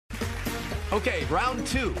Okay, round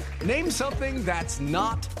two. Name something that's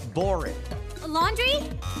not boring. A laundry?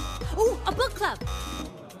 Ooh, a book club.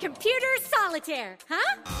 Computer solitaire,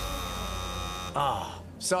 huh? Ah,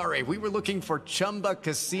 sorry, we were looking for Chumba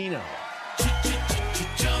Casino.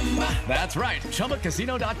 That's right,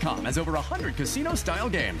 ChumbaCasino.com has over 100 casino-style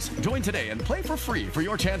games. Join today and play for free for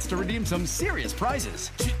your chance to redeem some serious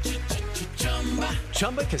prizes.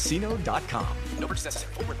 ChumbaCasino.com. No purchase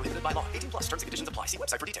necessary. Void where prohibited by law. 18 plus. Terms and conditions apply. See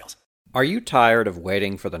website for details. Are you tired of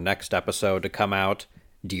waiting for the next episode to come out?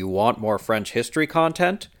 Do you want more French history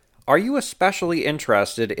content? Are you especially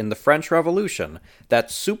interested in the French Revolution,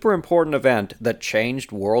 that super important event that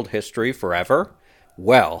changed world history forever?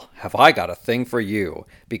 Well, have I got a thing for you,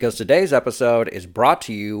 because today's episode is brought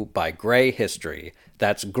to you by Grey History.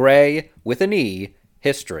 That's Grey with an E,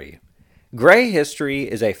 History. Grey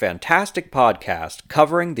History is a fantastic podcast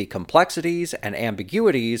covering the complexities and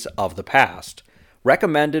ambiguities of the past.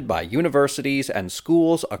 Recommended by universities and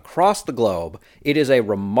schools across the globe, it is a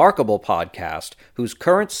remarkable podcast whose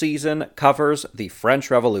current season covers the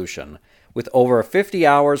French Revolution. With over 50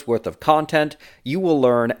 hours worth of content, you will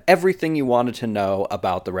learn everything you wanted to know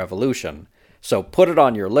about the Revolution. So put it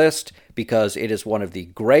on your list, because it is one of the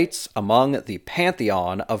greats among the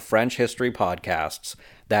pantheon of French history podcasts.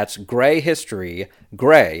 That's Grey History,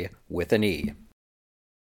 Grey with an E.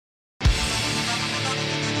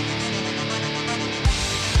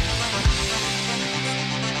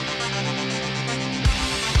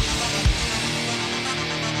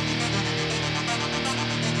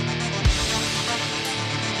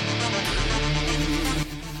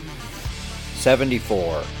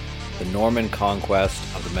 '74, the Norman Conquest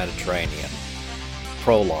of the Mediterranean.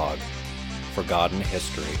 Prologue, Forgotten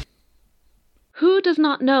History. Who does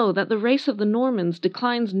not know that the race of the Normans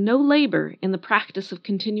declines no labor in the practice of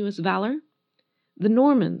continuous valor? The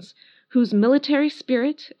Normans, whose military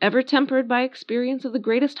spirit, ever tempered by experience of the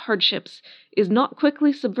greatest hardships, is not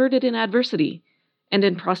quickly subverted in adversity, and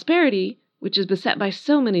in prosperity, which is beset by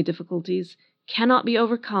so many difficulties, cannot be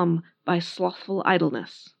overcome by slothful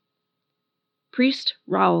idleness. Priest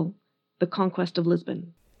Raoul, The Conquest of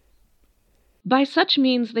Lisbon. By such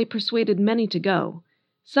means they persuaded many to go,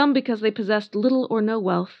 some because they possessed little or no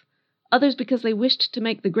wealth, others because they wished to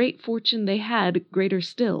make the great fortune they had greater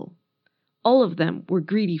still. All of them were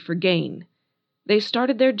greedy for gain. They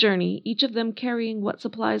started their journey, each of them carrying what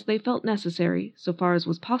supplies they felt necessary, so far as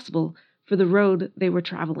was possible, for the road they were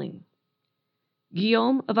traveling.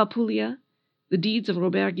 Guillaume of Apulia, The Deeds of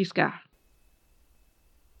Robert Guiscard.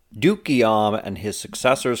 Duke Guillaume and his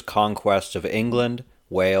successors' conquests of England,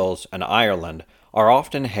 Wales, and Ireland are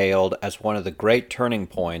often hailed as one of the great turning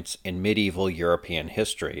points in medieval European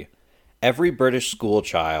history. Every British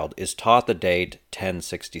schoolchild is taught the date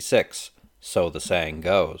 1066, so the saying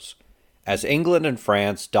goes. As England and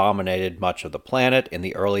France dominated much of the planet in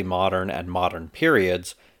the early modern and modern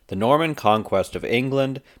periods, the Norman conquest of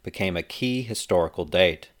England became a key historical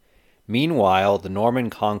date. Meanwhile, the Norman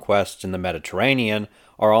conquests in the Mediterranean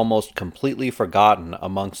are almost completely forgotten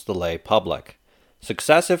amongst the lay public.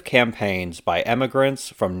 Successive campaigns by emigrants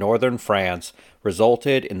from northern France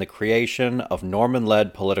resulted in the creation of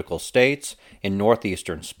Norman-led political states in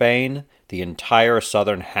northeastern Spain, the entire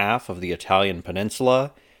southern half of the Italian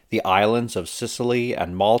peninsula, the islands of Sicily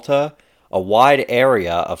and Malta, a wide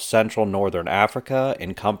area of central northern Africa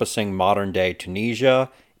encompassing modern-day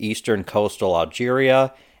Tunisia, eastern coastal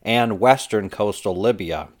Algeria, and western coastal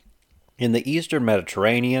Libya. In the eastern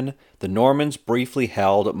Mediterranean, the Normans briefly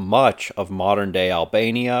held much of modern-day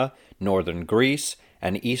Albania, northern Greece,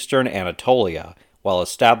 and eastern Anatolia, while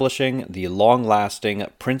establishing the long-lasting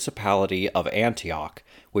Principality of Antioch,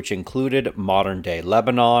 which included modern-day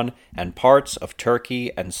Lebanon and parts of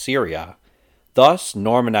Turkey and Syria. Thus,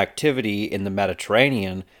 Norman activity in the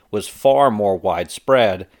Mediterranean was far more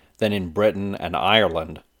widespread than in Britain and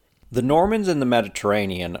Ireland. The Normans in the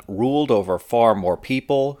Mediterranean ruled over far more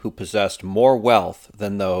people who possessed more wealth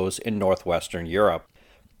than those in northwestern Europe.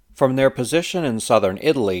 From their position in southern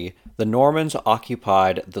Italy, the Normans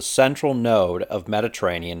occupied the central node of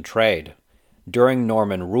Mediterranean trade. During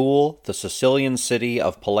Norman rule, the Sicilian city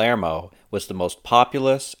of Palermo was the most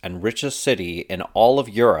populous and richest city in all of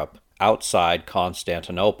Europe outside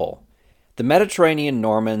Constantinople. The Mediterranean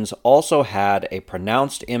Normans also had a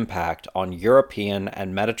pronounced impact on European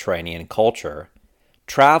and Mediterranean culture.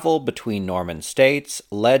 Travel between Norman states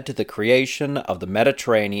led to the creation of the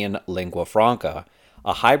Mediterranean lingua franca,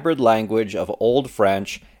 a hybrid language of Old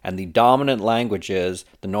French and the dominant languages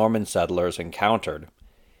the Norman settlers encountered.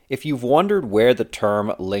 If you've wondered where the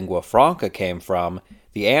term lingua franca came from,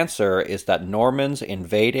 The answer is that Normans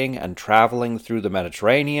invading and traveling through the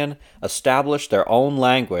Mediterranean established their own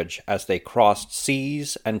language as they crossed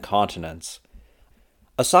seas and continents.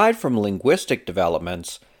 Aside from linguistic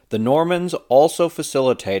developments, the Normans also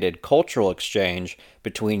facilitated cultural exchange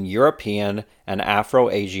between European and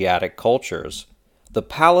Afro-Asiatic cultures. The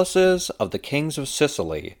palaces of the kings of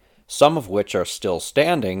Sicily, some of which are still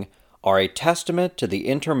standing, are a testament to the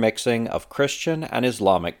intermixing of Christian and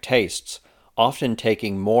Islamic tastes, often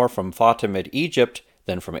taking more from Fatimid Egypt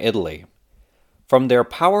than from Italy. From their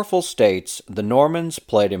powerful states, the Normans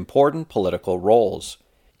played important political roles.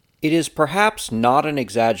 It is perhaps not an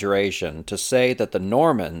exaggeration to say that the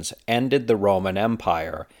Normans ended the Roman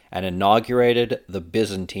Empire and inaugurated the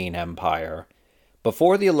Byzantine Empire.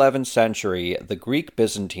 Before the 11th century, the Greek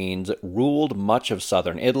Byzantines ruled much of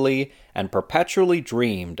southern Italy and perpetually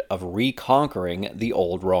dreamed of reconquering the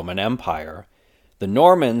old Roman Empire. The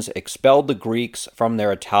Normans expelled the Greeks from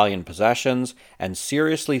their Italian possessions and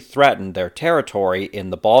seriously threatened their territory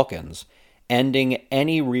in the Balkans, ending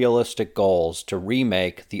any realistic goals to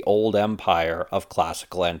remake the old empire of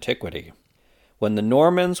classical antiquity. When the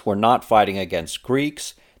Normans were not fighting against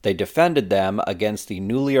Greeks, they defended them against the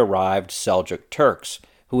newly arrived Seljuk Turks,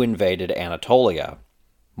 who invaded Anatolia.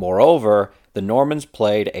 Moreover, the Normans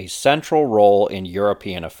played a central role in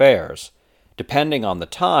European affairs. Depending on the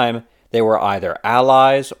time, they were either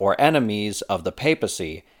allies or enemies of the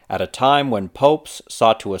papacy at a time when popes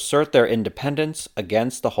sought to assert their independence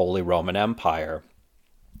against the Holy Roman Empire.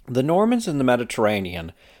 The Normans in the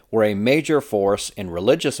Mediterranean were a major force in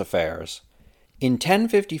religious affairs. In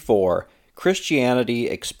 1054, Christianity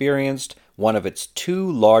experienced one of its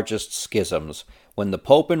two largest schisms when the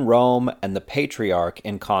Pope in Rome and the Patriarch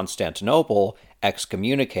in Constantinople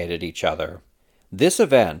excommunicated each other. This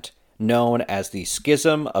event, known as the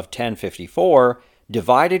Schism of 1054,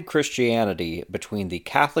 divided Christianity between the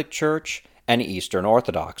Catholic Church and Eastern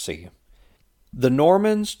Orthodoxy. The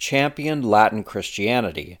Normans championed Latin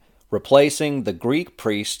Christianity, replacing the Greek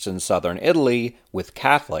priests in southern Italy with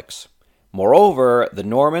Catholics. Moreover, the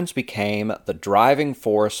Normans became the driving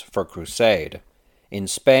force for crusade. In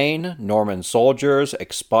Spain, Norman soldiers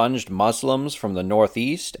expunged Muslims from the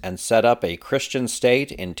northeast and set up a Christian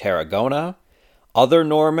state in Tarragona. Other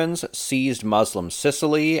Normans seized Muslim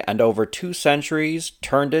Sicily and over 2 centuries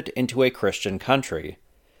turned it into a Christian country.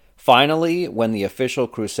 Finally, when the official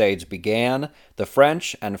crusades began, the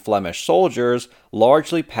French and Flemish soldiers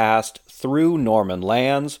largely passed through Norman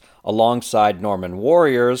lands alongside Norman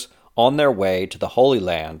warriors on their way to the Holy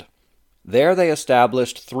Land. There they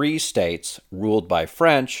established 3 states ruled by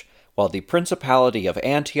French, while the Principality of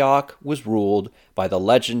Antioch was ruled by the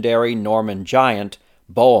legendary Norman giant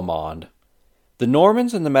Bohemond. The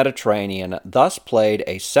Normans in the Mediterranean thus played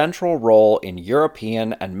a central role in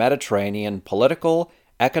European and Mediterranean political,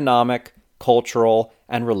 economic, cultural,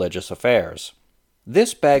 and religious affairs.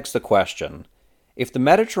 This begs the question, if the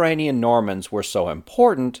Mediterranean Normans were so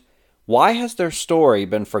important, why has their story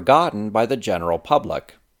been forgotten by the general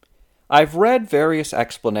public? I've read various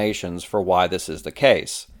explanations for why this is the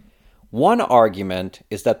case. One argument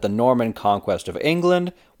is that the Norman conquest of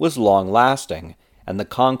England was long-lasting, and the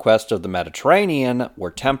conquest of the Mediterranean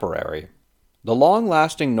were temporary. The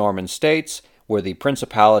long-lasting Norman states were the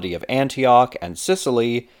Principality of Antioch and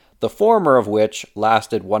Sicily, the former of which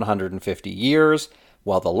lasted 150 years,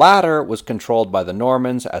 while the latter was controlled by the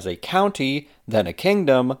Normans as a county, then a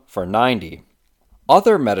kingdom, for 90.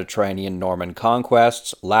 Other Mediterranean Norman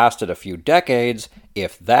conquests lasted a few decades,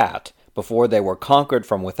 if that, before they were conquered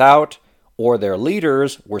from without, or their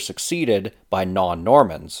leaders were succeeded by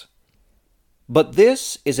non-Normans. But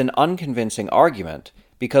this is an unconvincing argument,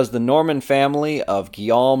 because the Norman family of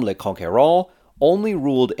Guillaume le Conquérant only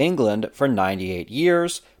ruled England for 98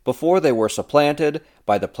 years before they were supplanted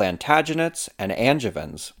by the Plantagenets and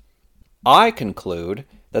Angevins. I conclude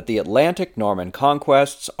that the Atlantic Norman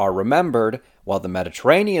conquests are remembered while the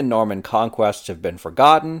Mediterranean Norman conquests have been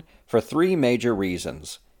forgotten for 3 major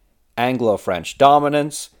reasons: Anglo-French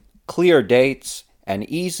dominance, clear dates, and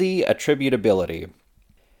easy attributability.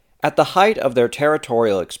 At the height of their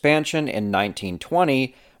territorial expansion in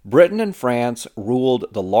 1920, Britain and France ruled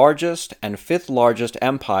the largest and 5th largest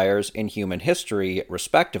empires in human history,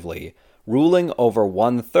 respectively, ruling over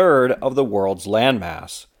 1/3 of the world's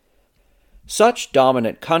landmass. Such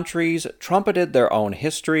dominant countries trumpeted their own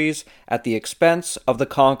histories at the expense of the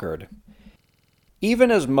conquered.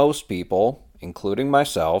 Even as most people, including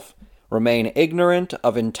myself, remain ignorant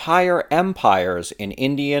of entire empires in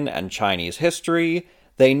Indian and Chinese history,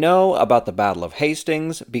 they know about the Battle of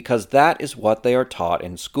Hastings because that is what they are taught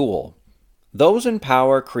in school. Those in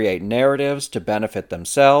power create narratives to benefit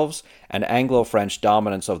themselves, and Anglo-French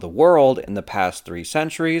dominance of the world in the past 3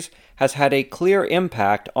 centuries has had a clear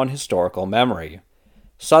impact on historical memory.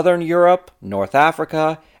 Southern Europe, North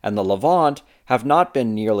Africa, and the Levant have not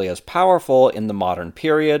been nearly as powerful in the modern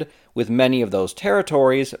period, with many of those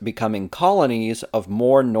territories becoming colonies of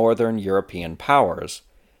more northern European powers.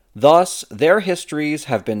 Thus, their histories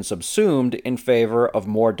have been subsumed in favor of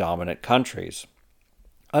more dominant countries.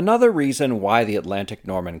 Another reason why the Atlantic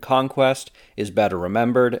Norman conquest is better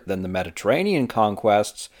remembered than the Mediterranean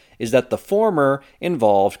conquests is that the former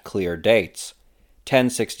involved clear dates: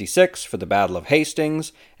 1066 for the Battle of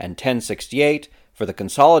Hastings and 1068 for the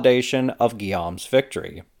consolidation of Guillaume's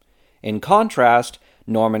victory. In contrast,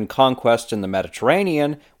 Norman conquests in the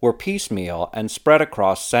Mediterranean were piecemeal and spread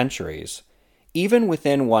across centuries. Even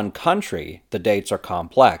within one country, the dates are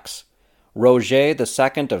complex. Roger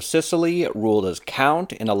II of Sicily ruled as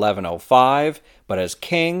count in 1105, but as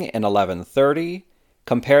king in 1130.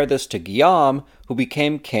 Compare this to Guillaume, who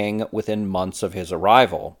became king within months of his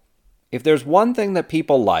arrival. If there's one thing that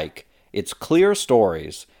people like, it's clear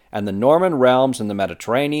stories, and the Norman realms in the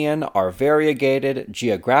Mediterranean are variegated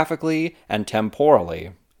geographically and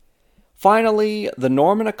temporally. Finally, the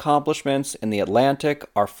Norman accomplishments in the Atlantic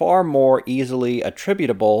are far more easily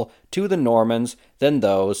attributable to the Normans than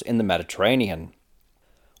those in the Mediterranean.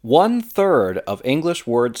 1/3 of English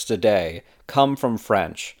words today come from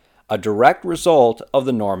French, a direct result of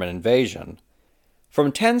the Norman invasion.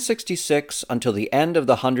 From 1066 until the end of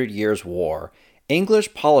the 100 Years' War,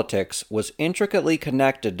 English politics was intricately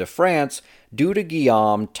connected to France due to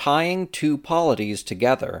Guillaume tying 2 polities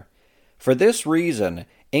together. For this reason,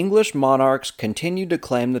 English monarchs continued to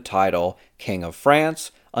claim the title King of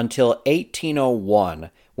France until 1801,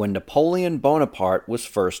 when Napoleon Bonaparte was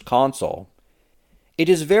first consul. It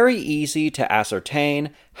is very easy to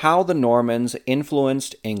ascertain how the Normans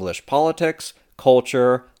influenced English politics,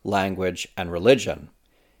 culture, language, and religion.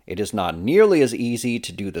 It is not nearly as easy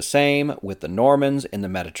to do the same with the Normans in the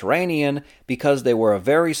Mediterranean because they were a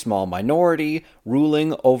very small minority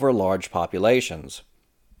ruling over large populations.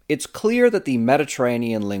 It's clear that the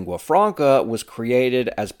Mediterranean lingua franca was created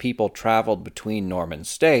as people traveled between Norman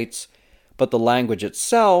states, but the language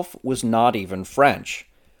itself was not even French.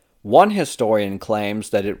 One historian claims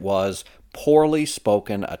that it was poorly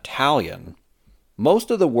spoken Italian.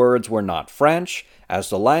 Most of the words were not French, as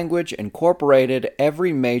the language incorporated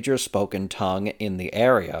every major spoken tongue in the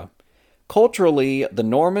area. Culturally, the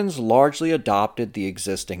Normans largely adopted the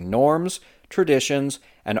existing norms, traditions,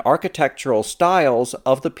 and architectural styles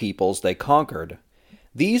of the peoples they conquered.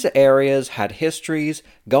 These areas had histories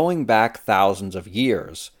going back thousands of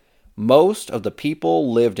years. Most of the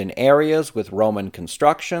people lived in areas with Roman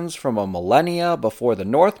constructions from a millennia before the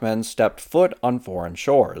Northmen stepped foot on foreign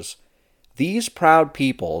shores. These proud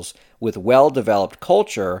peoples, with well-developed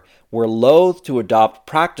culture, were loath to adopt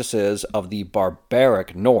practices of the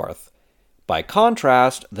barbaric North. By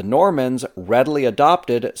contrast, the Normans readily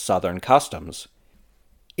adopted southern customs.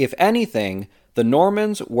 If anything, the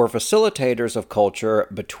Normans were facilitators of culture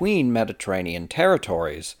between Mediterranean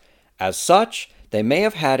territories. As such, they may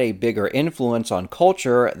have had a bigger influence on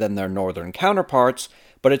culture than their northern counterparts,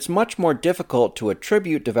 but it's much more difficult to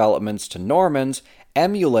attribute developments to Normans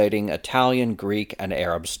emulating Italian, Greek, and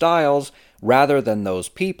Arab styles rather than those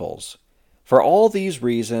peoples. For all these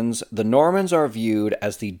reasons, the Normans are viewed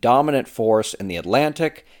as the dominant force in the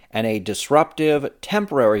Atlantic and a disruptive,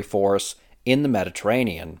 temporary force in the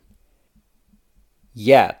Mediterranean.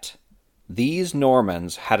 Yet, these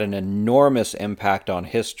Normans had an enormous impact on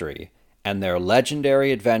history, and their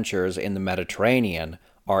legendary adventures in the Mediterranean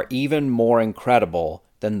are even more incredible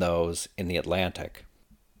than those in the Atlantic.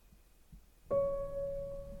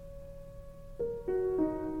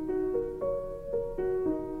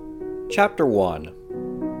 Chapter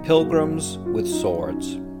 1. Pilgrims with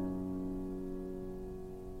Swords.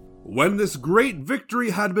 When this great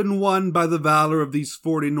victory had been won by the valor of these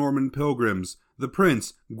 40 Norman pilgrims, the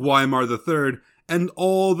prince, Guaimar III, and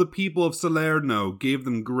all the people of Salerno gave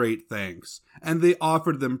them great thanks, and they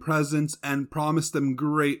offered them presents and promised them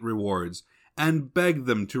great rewards, and begged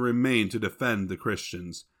them to remain to defend the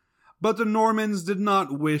Christians. But the Normans did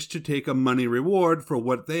not wish to take a money reward for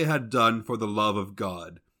what they had done for the love of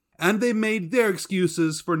God, and they made their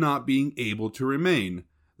excuses for not being able to remain.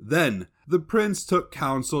 Then the prince took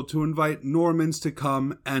counsel to invite Normans to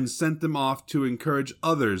come and sent them off to encourage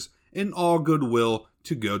others in all goodwill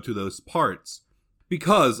to go to those parts,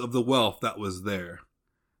 because of the wealth that was there.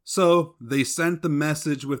 So they sent the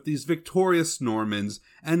message with these victorious Normans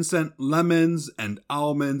and sent lemons and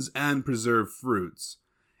almonds and preserved fruits.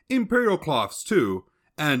 Imperial cloths too,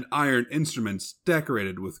 and iron instruments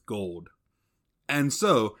decorated with gold. And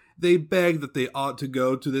so they begged that they ought to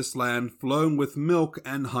go to this land flowing with milk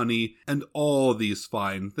and honey and all these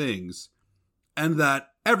fine things, and that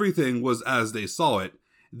everything was as they saw it.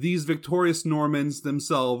 These victorious Normans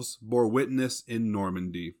themselves bore witness in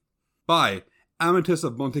Normandy. By Amatus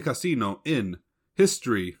of Monte Cassino in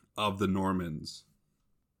History of the Normans.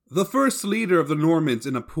 The first leader of the Normans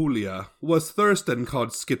in Apulia was Thorsten called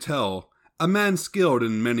Scyttel, a man skilled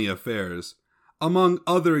in many affairs. Among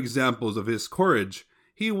other examples of his courage,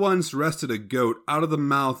 he once wrested a goat out of the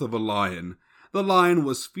mouth of a lion. The lion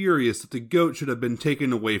was furious that the goat should have been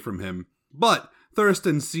taken away from him, but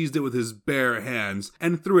Thorsten seized it with his bare hands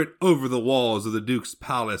and threw it over the walls of the Duke's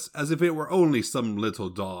palace as if it were only some little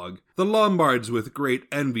dog. The Lombards with great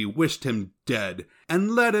envy wished him dead,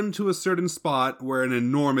 and led him to a certain spot where an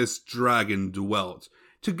enormous dragon dwelt,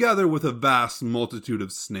 together with a vast multitude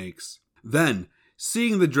of snakes. Then,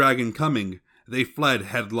 seeing the dragon coming, they fled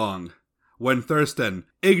headlong. When Thorsten,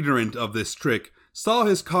 ignorant of this trick, saw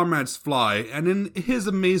his comrades fly, and in his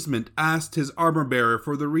amazement asked his armor-bearer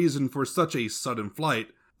for the reason for such a sudden flight,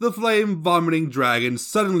 the flame-vomiting dragon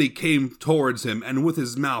suddenly came towards him and with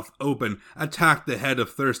his mouth open attacked the head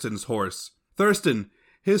of Thorsten's horse. Thorsten,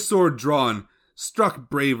 his sword drawn, struck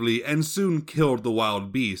bravely and soon killed the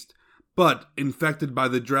wild beast, but, infected by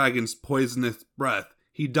the dragon's poisonous breath,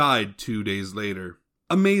 he died 2 days later.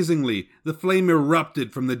 Amazingly, the flame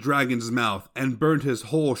erupted from the dragon's mouth and burnt his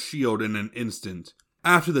whole shield in an instant.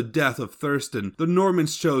 After the death of Thorsten, the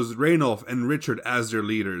Normans chose Rainulf and Richard as their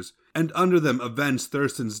leaders, and under them avenged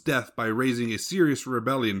Thorsten's death by raising a serious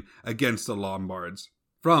rebellion against the Lombards.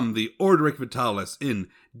 From the Orderic Vitalis in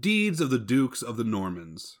Deeds of the Dukes of the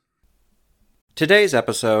Normans. Today's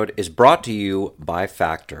episode is brought to you by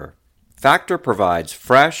Factor. Factor provides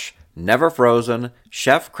fresh, never frozen,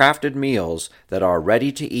 chef-crafted meals that are ready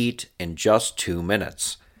to eat in just 2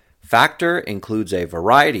 minutes. Factor includes a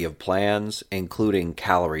variety of plans, including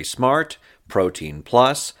Calorie Smart, Protein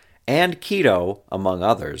Plus, and Keto, among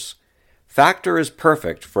others. Factor is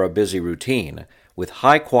perfect for a busy routine, with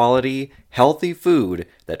high-quality, healthy food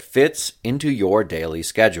that fits into your daily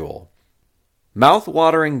schedule.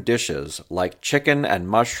 Mouth-watering dishes like chicken and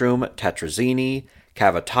mushroom tetrazzini,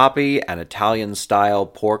 cavatappi and Italian-style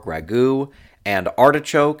pork ragu, and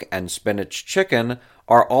artichoke and spinach chicken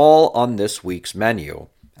are all on this week's menu,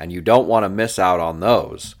 and you don't want to miss out on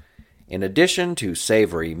those. In addition to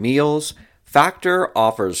savory meals, Factor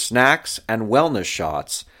offers snacks and wellness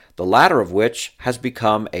shots, the latter of which has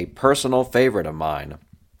become a personal favorite of mine.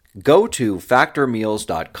 Go to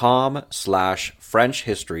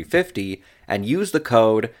factormeals.com/FrenchHistory50 and use the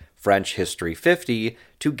code FrenchHistory50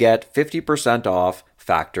 to get 50% off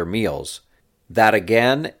Factor Meals. That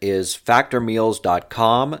again is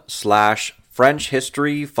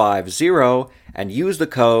factormeals.com/FrenchHistory50 and use the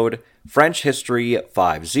code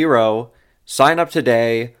FrenchHistory50. Sign up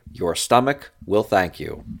today. Your stomach will thank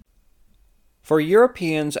you. For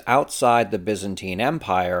Europeans outside the Byzantine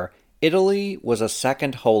Empire, Italy was a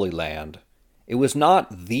second Holy Land. It was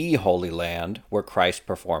not the Holy Land where Christ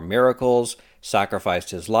performed miracles,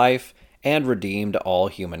 sacrificed his life, and redeemed all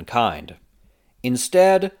humankind.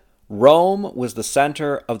 Instead, Rome was the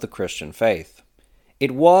center of the Christian faith.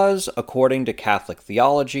 It was, according to Catholic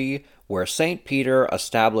theology, where St. Peter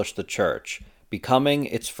established the Church, becoming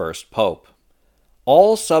its first pope.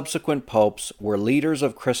 All subsequent popes were leaders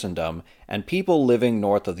of Christendom, and people living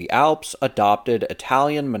north of the Alps adopted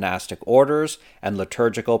Italian monastic orders and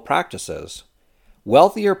liturgical practices.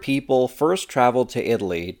 Wealthier people first traveled to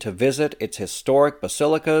Italy to visit its historic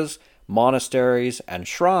basilicas, monasteries, and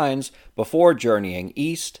shrines before journeying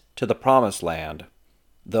east to the Promised Land.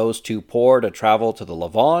 Those too poor to travel to the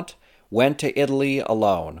Levant went to Italy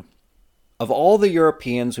alone. Of all the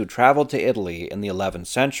Europeans who traveled to Italy in the 11th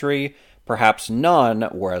century, perhaps none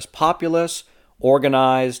were as populous,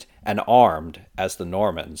 organized, and armed as the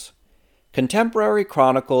Normans. Contemporary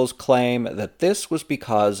chronicles claim that this was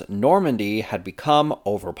because Normandy had become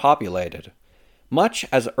overpopulated. Much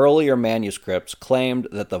as earlier manuscripts claimed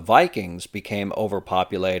that the Vikings became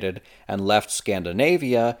overpopulated and left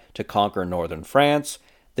Scandinavia to conquer northern France,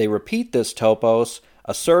 they repeat this topos,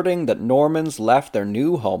 asserting that Normans left their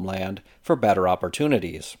new homeland for better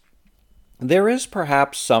opportunities. There is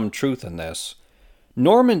perhaps some truth in this.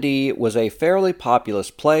 Normandy was a fairly populous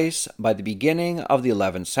place by the beginning of the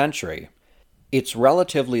 11th century. Its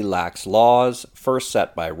relatively lax laws, first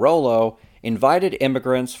set by Rollo, invited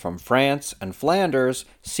immigrants from France and Flanders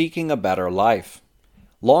seeking a better life.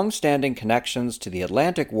 Long-standing connections to the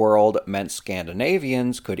Atlantic world meant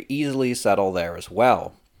Scandinavians could easily settle there as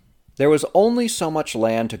well. There was only so much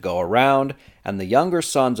land to go around, and the younger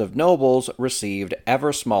sons of nobles received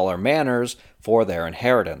ever smaller manors for their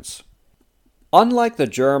inheritance. Unlike the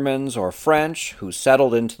Germans or French, who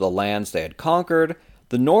settled into the lands they had conquered,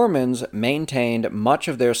 the Normans maintained much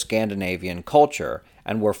of their Scandinavian culture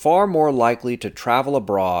and were far more likely to travel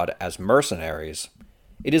abroad as mercenaries.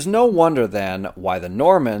 It is no wonder, then, why the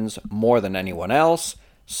Normans, more than anyone else,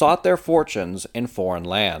 sought their fortunes in foreign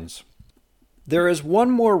lands. There is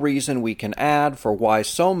one more reason we can add for why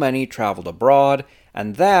so many traveled abroad,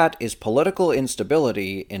 and that is political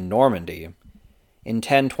instability in Normandy. In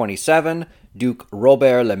 1027, Duke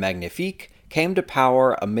Robert le Magnifique came to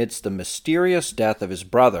power amidst the mysterious death of his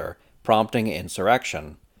brother, prompting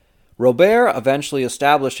insurrection. Robert eventually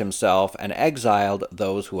established himself and exiled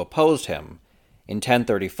those who opposed him. In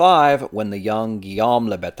 1035, when the young Guillaume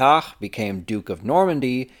le Bataille became Duke of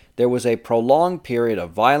Normandy, there was a prolonged period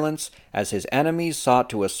of violence as his enemies sought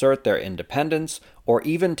to assert their independence or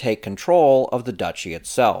even take control of the duchy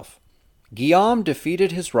itself. Guillaume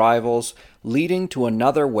defeated his rivals, leading to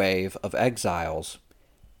another wave of exiles.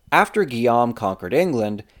 After Guillaume conquered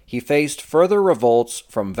England, he faced further revolts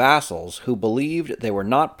from vassals who believed they were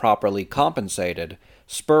not properly compensated,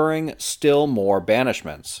 spurring still more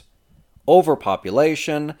banishments.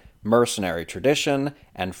 Overpopulation, mercenary tradition,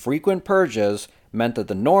 and frequent purges meant that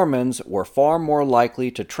the Normans were far more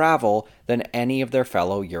likely to travel than any of their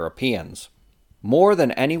fellow Europeans. More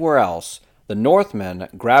than anywhere else, the Northmen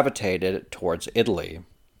gravitated towards Italy.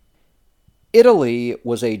 Italy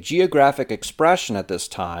was a geographic expression at this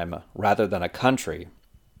time rather than a country.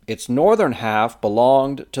 Its northern half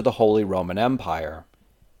belonged to the Holy Roman Empire.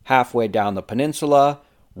 Halfway down the peninsula,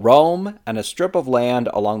 Rome and a strip of land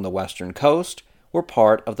along the western coast were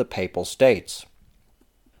part of the Papal States.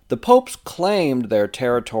 The popes claimed their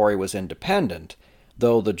territory was independent,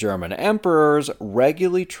 though the German emperors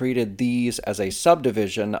regularly treated these as a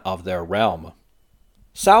subdivision of their realm.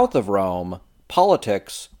 South of Rome,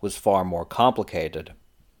 politics was far more complicated.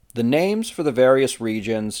 The names for the various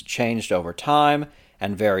regions changed over time,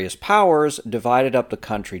 and various powers divided up the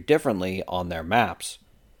country differently on their maps.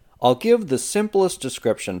 I'll give the simplest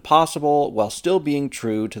description possible while still being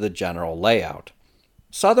true to the general layout.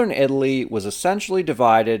 Southern Italy was essentially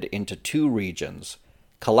divided into two regions,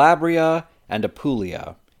 Calabria and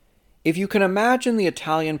Apulia. If you can imagine the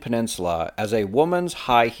Italian peninsula as a woman's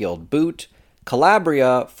high-heeled boot,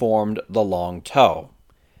 Calabria formed the long toe.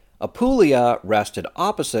 Apulia rested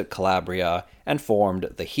opposite Calabria and formed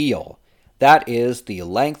the heel. That is, the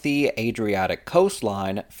lengthy Adriatic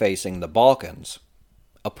coastline facing the Balkans.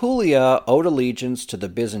 Apulia owed allegiance to the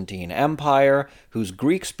Byzantine Empire, whose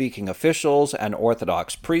Greek-speaking officials and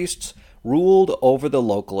Orthodox priests ruled over the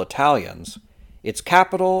local Italians. Its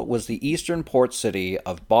capital was the eastern port city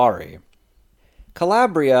of Bari.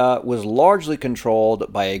 Calabria was largely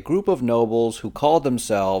controlled by a group of nobles who called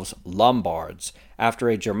themselves Lombards, after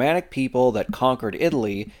a Germanic people that conquered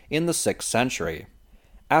Italy in the 6th century.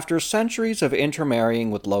 After centuries of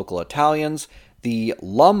intermarrying with local Italians, the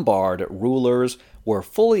Lombard rulers were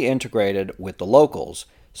fully integrated with the locals,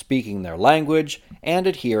 speaking their language and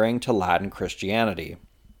adhering to Latin Christianity.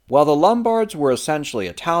 While the Lombards were essentially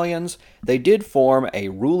Italians, they did form a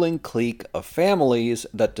ruling clique of families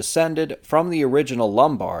that descended from the original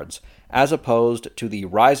Lombards, as opposed to the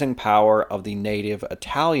rising power of the native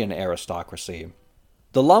Italian aristocracy.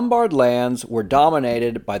 The Lombard lands were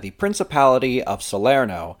dominated by the Principality of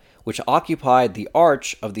Salerno, which occupied the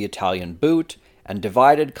arch of the Italian boot and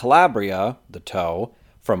divided Calabria, the toe,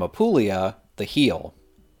 from Apulia, the heel.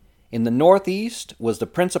 In the northeast was the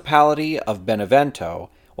Principality of Benevento,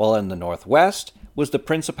 while in the northwest was the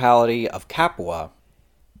Principality of Capua.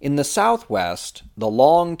 In the southwest, the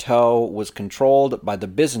long toe was controlled by the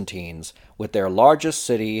Byzantines, with their largest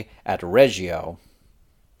city at Reggio.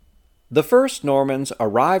 The first Normans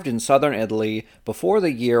arrived in southern Italy before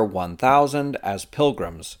the year 1000 as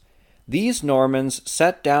pilgrims. These Normans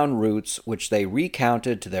set down roots which they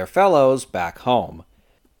recounted to their fellows back home.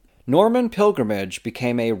 Norman pilgrimage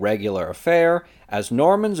became a regular affair as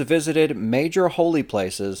Normans visited major holy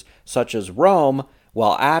places such as Rome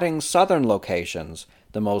while adding southern locations,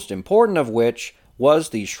 the most important of which was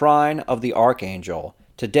the Shrine of the Archangel,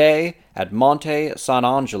 today at Monte San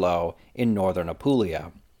Angelo in northern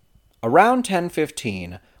Apulia. Around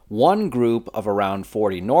 1015, one group of around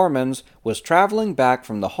 40 Normans was traveling back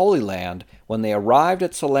from the Holy Land when they arrived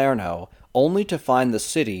at Salerno, only to find the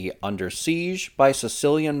city under siege by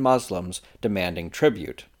Sicilian Muslims demanding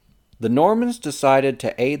tribute. The Normans decided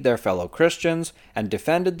to aid their fellow Christians and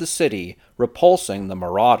defended the city, repulsing the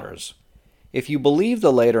marauders. If you believe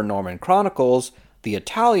the later Norman chronicles, The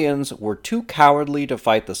Italians were too cowardly to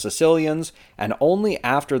fight the Sicilians, and only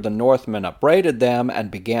after the Northmen upbraided them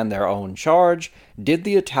and began their own charge did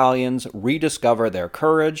the Italians rediscover their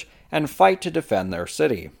courage and fight to defend their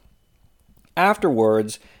city.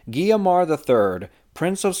 Afterwards, Guiomar III,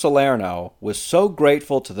 Prince of Salerno, was so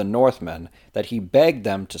grateful to the Northmen that he begged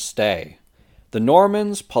them to stay. The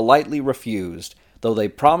Normans politely refused, though they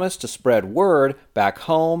promised to spread word back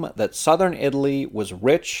home that southern Italy was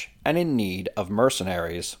rich and in need of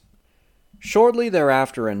mercenaries. Shortly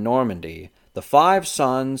thereafter in Normandy, the 5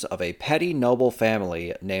 sons of a petty noble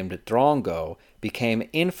family named Drongo became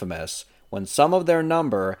infamous when some of their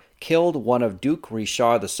number killed one of Duke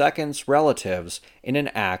Richard II's relatives in an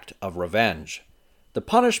act of revenge. The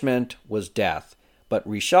punishment was death, but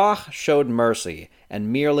Richard showed mercy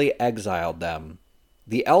and merely exiled them.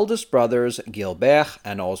 The eldest brothers Gilbert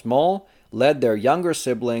and Osmond led their younger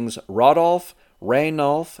siblings Rodolphe,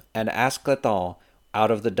 Rainulf, and Ascleton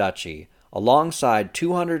out of the duchy, alongside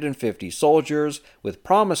 250 soldiers with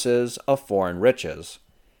promises of foreign riches.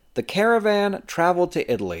 The caravan traveled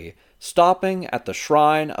to Italy, stopping at the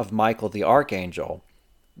shrine of Michael the Archangel.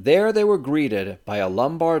 There they were greeted by a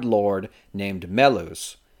Lombard lord named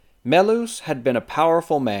Melus. Melus had been a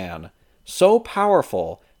powerful man, so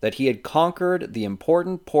powerful that he had conquered the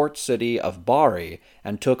important port city of Bari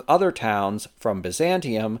and took other towns from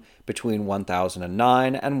Byzantium between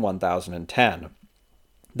 1009 and 1010.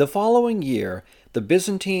 The following year, the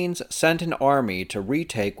Byzantines sent an army to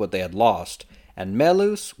retake what they had lost, and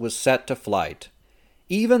Melus was set to flight.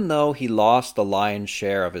 Even though he lost the lion's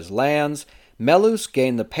share of his lands, Melus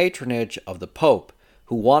gained the patronage of the Pope,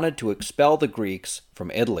 who wanted to expel the Greeks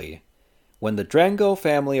from Italy. When the Drengo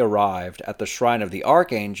family arrived at the shrine of the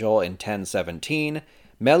Archangel in 1017,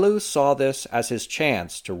 Melus saw this as his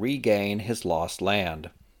chance to regain his lost land.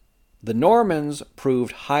 The Normans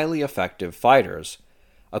proved highly effective fighters.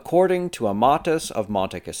 According to Amatus of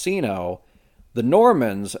Monte Cassino, the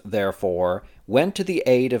Normans, therefore, went to the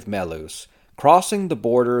aid of Melus, crossing the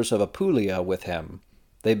borders of Apulia with him.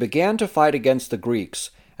 They began to fight against the Greeks,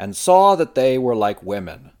 and saw that they were like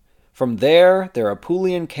women. From there, their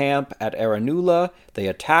Apulian camp at Aranula, they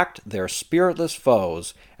attacked their spiritless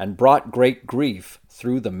foes and brought great grief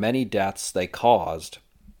through the many deaths they caused.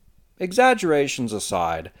 Exaggerations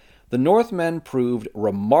aside, the Northmen proved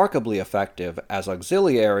remarkably effective as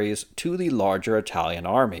auxiliaries to the larger Italian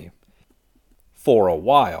army. For a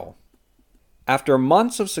while. After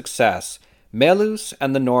months of success, Melus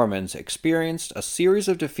and the Normans experienced a series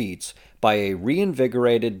of defeats by a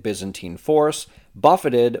reinvigorated Byzantine force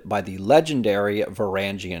buffeted by the legendary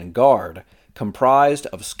Varangian Guard, comprised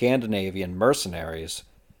of Scandinavian mercenaries.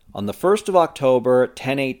 On the 1st of October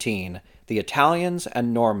 1018, the Italians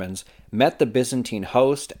and Normans met the Byzantine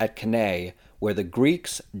host at Cannae, where the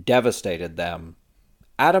Greeks devastated them.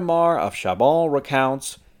 Adhemar of Chabon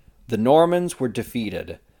recounts, "The Normans were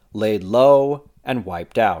defeated, laid low, and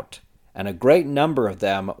wiped out, and a great number of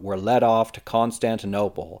them were led off to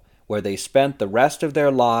Constantinople, where they spent the rest of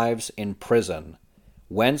their lives in prison.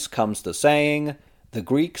 Whence comes the saying, 'The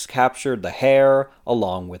Greeks captured the hare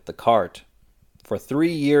along with the cart.' For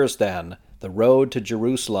 3 years, then, the road to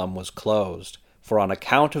Jerusalem was closed, for on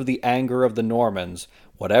account of the anger of the Normans,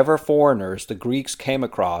 whatever foreigners the Greeks came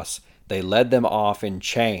across, they led them off in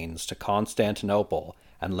chains to Constantinople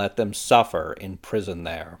and let them suffer in prison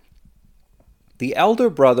there." The elder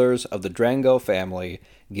brothers of the Drengo family,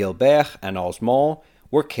 Gilbert and Osmond,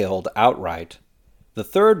 were killed outright. The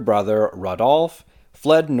third brother, Rodolphe,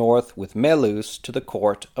 fled north with Melus to the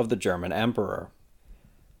court of the German emperor.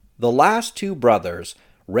 The last 2 brothers,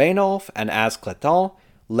 Rainulf and Ascleton,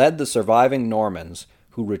 led the surviving Normans,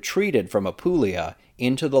 who retreated from Apulia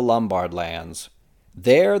into the Lombard lands.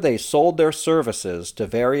 There they sold their services to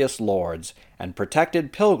various lords and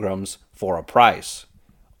protected pilgrims for a price.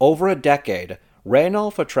 Over a decade,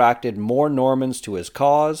 Rainulf attracted more Normans to his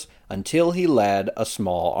cause until he led a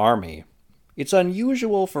small army. It's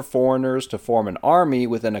unusual for foreigners to form an army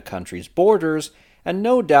within a country's borders, and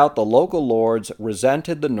no doubt the local lords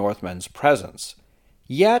resented the Northmen's presence.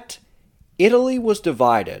 Yet, Italy was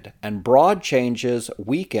divided, and broad changes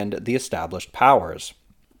weakened the established powers.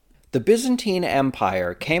 The Byzantine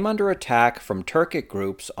Empire came under attack from Turkic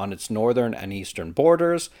groups on its northern and eastern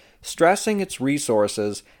borders, stressing its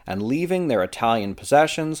resources and leaving their Italian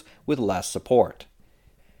possessions with less support.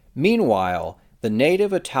 Meanwhile, the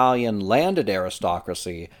native Italian landed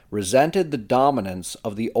aristocracy resented the dominance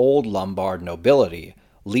of the old Lombard nobility,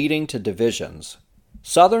 leading to divisions.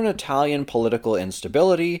 Southern Italian political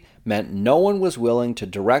instability meant no one was willing to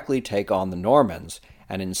directly take on the Normans,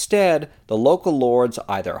 and instead the local lords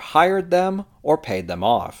either hired them or paid them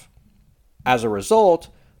off. As a result,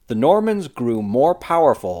 the Normans grew more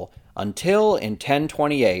powerful until in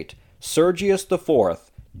 1028, Sergius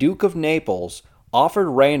IV, Duke of Naples, offered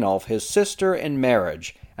Rainulf his sister in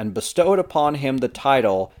marriage and bestowed upon him the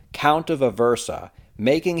title Count of Aversa,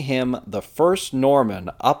 making him the first Norman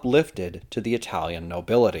uplifted to the Italian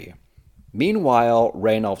nobility. Meanwhile,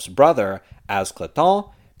 Rainulf's brother, Ascleton,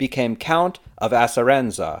 became Count of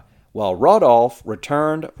Acerenza, while Rodolph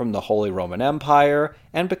returned from the Holy Roman Empire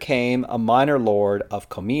and became a minor lord of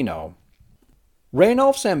Comino.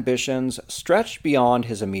 Rainulf's ambitions stretched beyond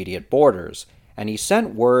his immediate borders, and he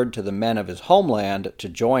sent word to the men of his homeland to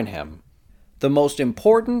join him. The most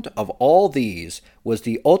important of all these was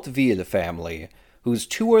the Hauteville family, whose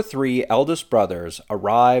 2 or 3 eldest brothers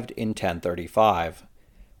arrived in 1035.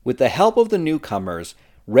 With the help of the newcomers,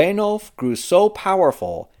 Rainulf grew so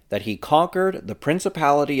powerful that he conquered the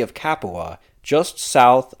Principality of Capua just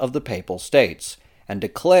south of the Papal States, and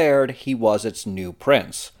declared he was its new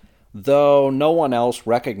prince, though no one else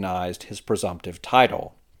recognized his presumptive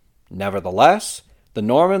title. Nevertheless, the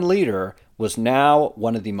Norman leader was now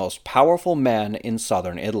one of the most powerful men in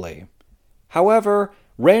southern Italy. However,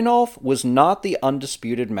 Rainulf was not the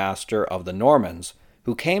undisputed master of the Normans,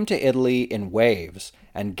 who came to Italy in waves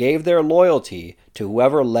and gave their loyalty to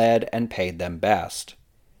whoever led and paid them best.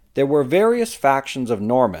 There were various factions of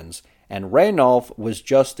Normans, and Rainulf was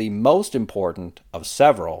just the most important of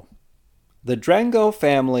several. The Drengot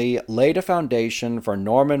family laid a foundation for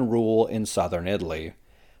Norman rule in southern Italy.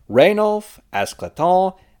 Rainulf,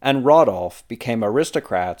 Ascleton, and Rodolph became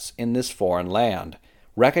aristocrats in this foreign land,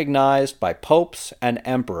 recognized by popes and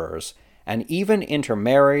emperors, and even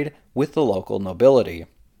intermarried with the local nobility.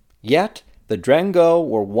 Yet, the Drengot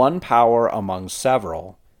were one power among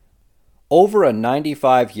several. Over a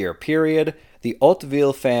 95-year period, the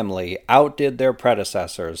Hauteville family outdid their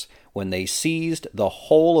predecessors when they seized the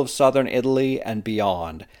whole of southern Italy and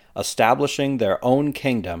beyond, establishing their own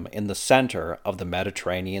kingdom in the center of the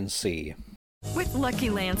Mediterranean Sea. With Lucky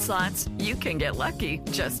Land Slots, you can get lucky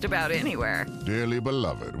just about anywhere. Dearly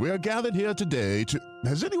beloved, we are gathered here today to...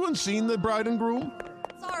 Has anyone seen the bride and groom?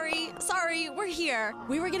 Sorry, we're here.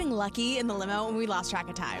 We were getting lucky in the limo and we lost track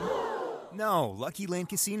of time. No, Lucky Land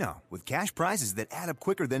Casino, with cash prizes that add up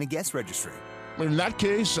quicker than a guest registry. In that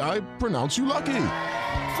case, I pronounce you lucky.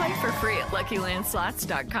 Play for free at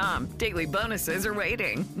LuckyLandSlots.com. Daily bonuses are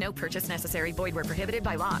waiting. No purchase necessary. Void where prohibited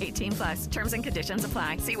by law. 18+. Terms and conditions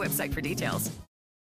apply. See website for details.